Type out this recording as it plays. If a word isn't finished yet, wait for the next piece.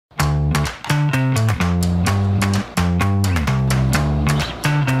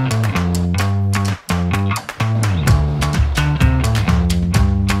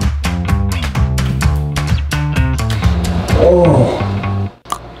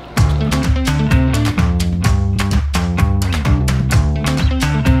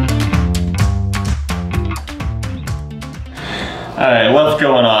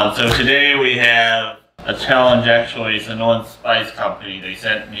So today we have a challenge. Actually, Sonoran Spice Company. They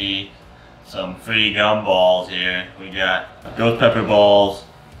sent me some free gumballs here. We got ghost pepper balls,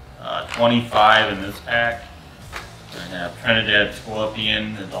 25 in this pack. We have Trinidad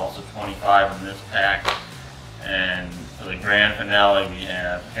Scorpion is also 25 in this pack. And for the grand finale we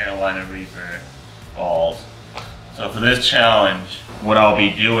have Carolina Reaper balls. So for this challenge, what I'll be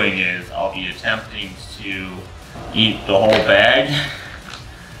doing is I'll be attempting to eat the whole bag.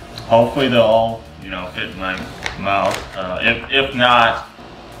 Hopefully they'll all, fit in my mouth. If not,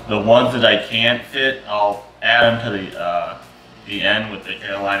 the ones that I can't fit, I'll add them to the end with the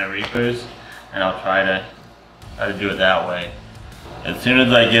Carolina Reapers, and I'll try to do it that way. As soon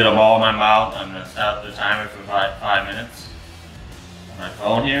as I get them all in my mouth, I'm gonna stop the timer for 5 minutes on my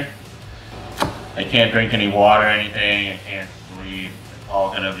phone here. I can't drink any water or anything. I can't breathe. It's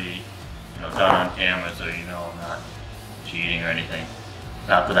all gonna be, done on camera, so I'm not cheating or anything.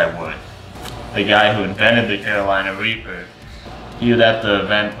 Not that I would. The guy who invented the Carolina Reaper, he was at the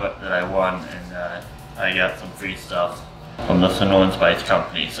event that I won, and I got some free stuff from the Sonoran Spice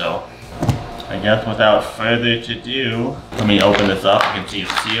Company. So I guess without further ado, let me open this up. You can see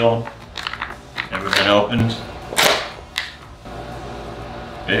it's sealed. Never been opened.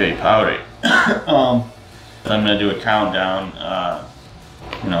 Very powdery. So I'm gonna do a countdown.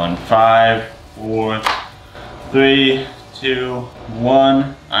 In 5, 4, 3, 2,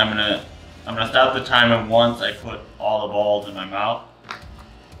 1. I'm gonna stop the timer once I put all the balls in my mouth.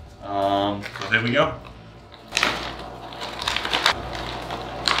 So there we go.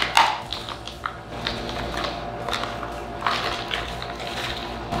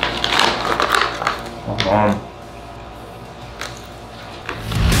 Hold on.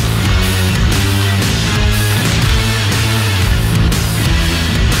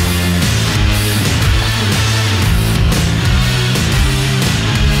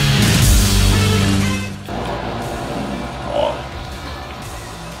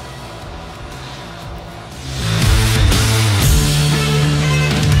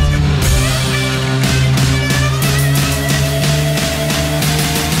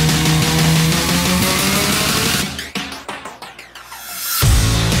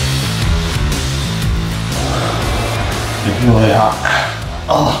 It's really hot.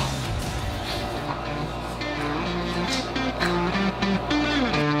 Oh.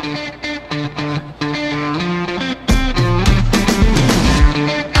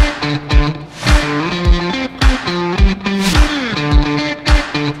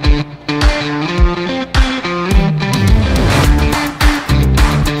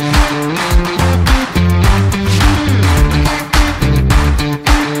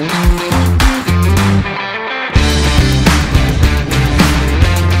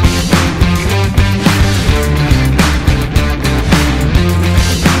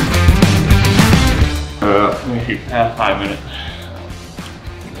 Past 5 minutes.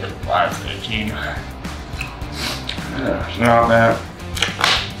 5:13. Yeah, it's not bad.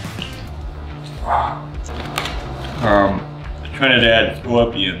 The Trinidad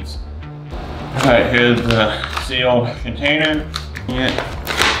Scorpions. Alright, here's the sealed container.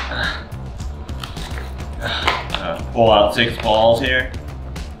 Pull out 6 balls here.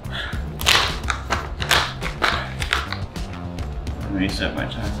 Reset my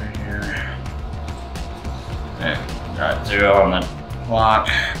timer here. Okay, got 0 on the clock.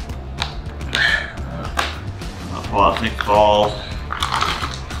 I'll pull out 6 balls.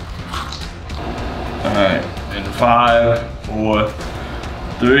 Alright, in 5, 4,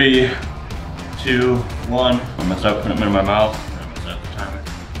 3, 2, 1. I'm gonna start putting them in my mouth. I'm gonna set the timer.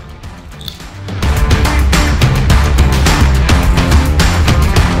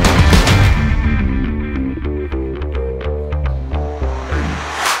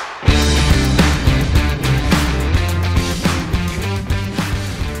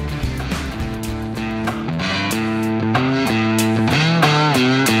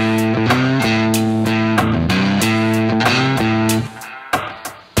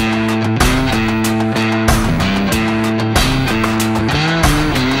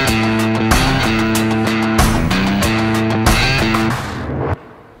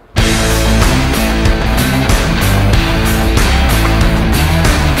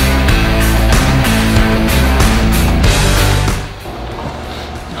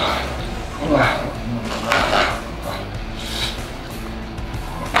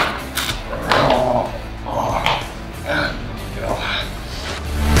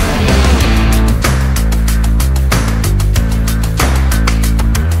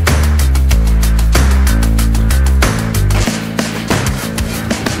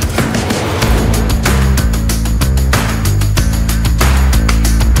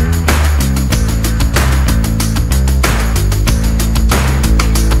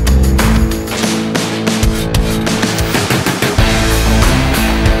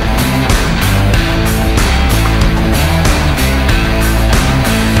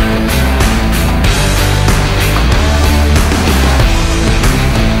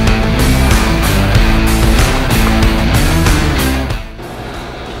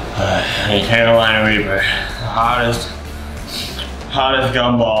 the Carolina Reaper, the hottest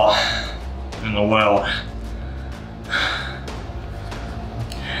gumball in the world.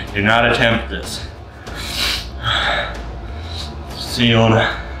 Do not attempt this. Sealed,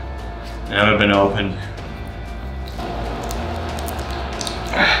 never been opened.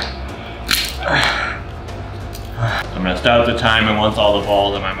 I'm gonna start the timer once all the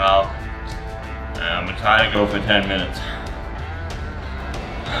balls in my mouth. I'm gonna try to go for 10 minutes.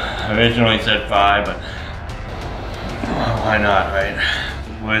 I originally said 5, but why not, right?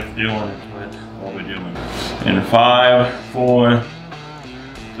 It's worth doing, it's worth what we're doing. In 5, 4,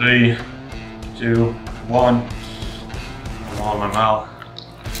 3, 2, 1. I'm all in my mouth.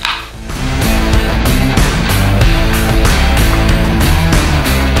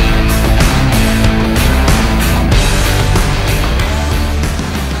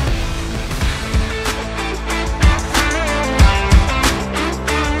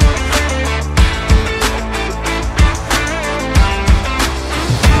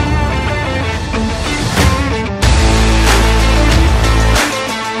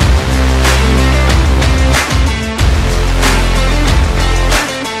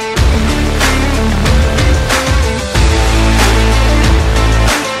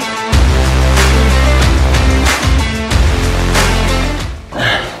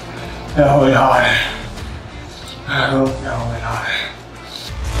 Really hot. Really hot.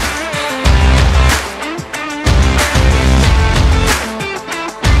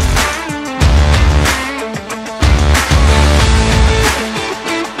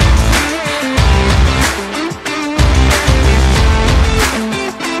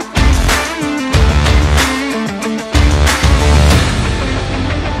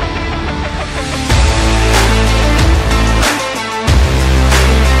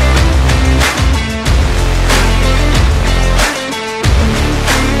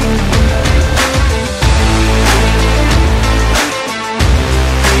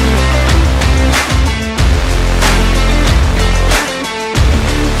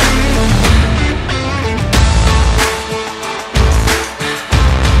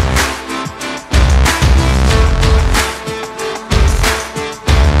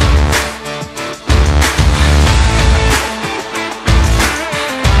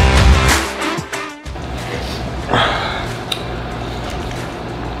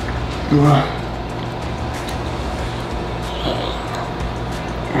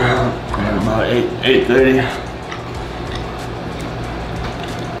 About 8:30.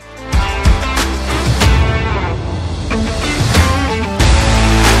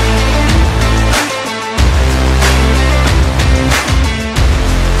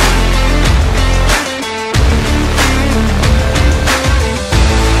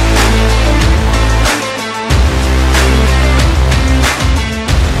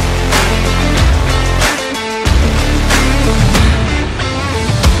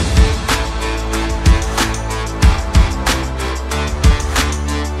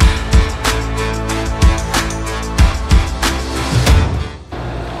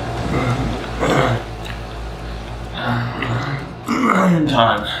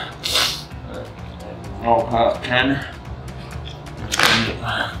 Time. Oh, past 10.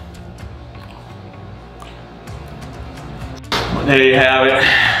 Well, there you have it.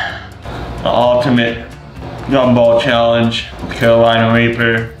 The ultimate gumball challenge. Carolina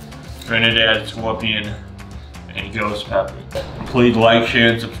Reaper, Trinidad Scorpion, and Ghost Pepper. Please like,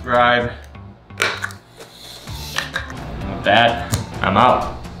 share, and subscribe. With that, I'm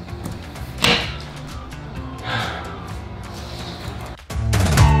out.